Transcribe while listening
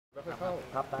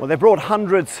Well, they brought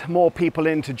hundreds more people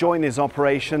in to join this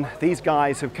operation. These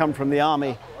guys have come from the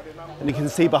army, and you can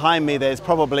see behind me there's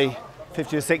probably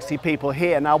 50 or 60 people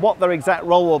here. Now, what their exact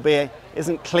role will be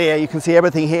isn't clear. You can see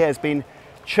everything here has been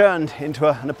churned into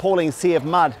an appalling sea of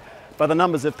mud by the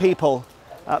numbers of people.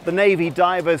 The Navy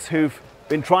divers who've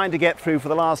been trying to get through for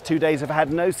the last 2 days have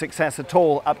had no success at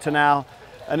all up to now,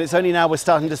 and it's only now we're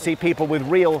starting to see people with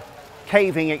real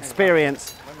caving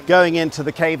experience going into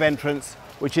the cave entrance,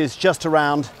 which is just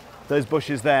around those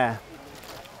bushes there.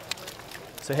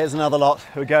 So here's another lot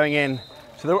who are going in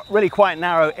to the really quite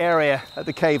narrow area at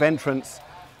the cave entrance.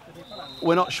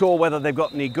 We're not sure whether they've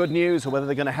got any good news or whether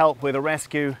they're going to help with a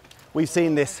rescue. We've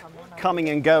seen this coming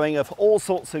and going of all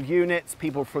sorts of units,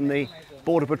 people from the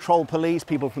Border Patrol Police,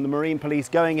 people from the Marine Police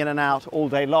going in and out all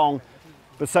day long,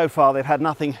 but so far they've had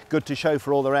nothing good to show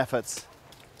for all their efforts.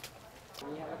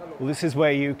 Well, this is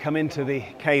where you come into the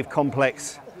cave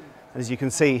complex. As you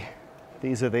can see,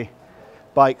 these are the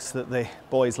bikes that the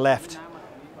boys left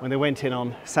when they went in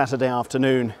on Saturday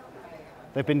afternoon.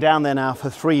 They've been down there now for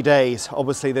 3 days.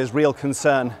 Obviously there's real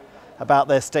concern about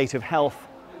their state of health.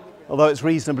 Although it's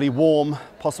reasonably warm,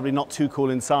 possibly not too cool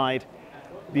inside,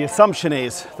 the assumption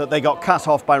is that they got cut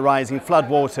off by rising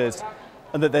floodwaters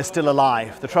and that they're still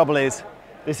alive. The trouble is,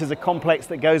 this is a complex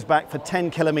that goes back for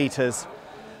 10 kilometers.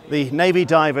 The Navy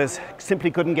divers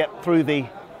simply couldn't get through the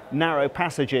narrow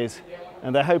passages,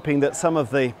 and they're hoping that some of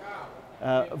the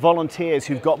volunteers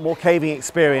who've got more caving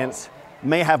experience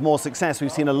may have more success.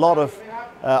 We've seen a lot of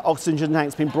oxygen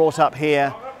tanks being brought up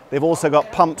here. They've also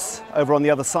got pumps over on the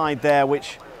other side there,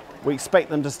 which we expect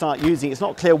them to start using. It's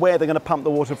not clear where they're going to pump the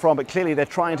water from, but clearly they're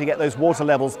trying to get those water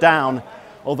levels down,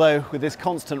 although with this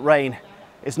constant rain,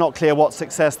 it's not clear what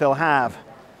success they'll have.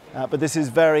 But this is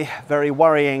very, very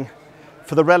worrying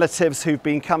for the relatives who've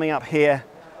been coming up here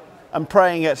and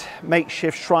praying at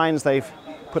makeshift shrines they've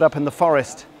put up in the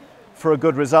forest for a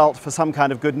good result, for some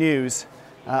kind of good news.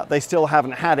 They still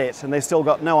haven't had it, and they've still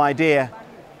got no idea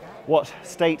what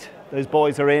state those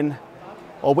boys are in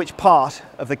or which part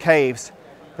of the caves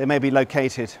they may be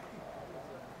located.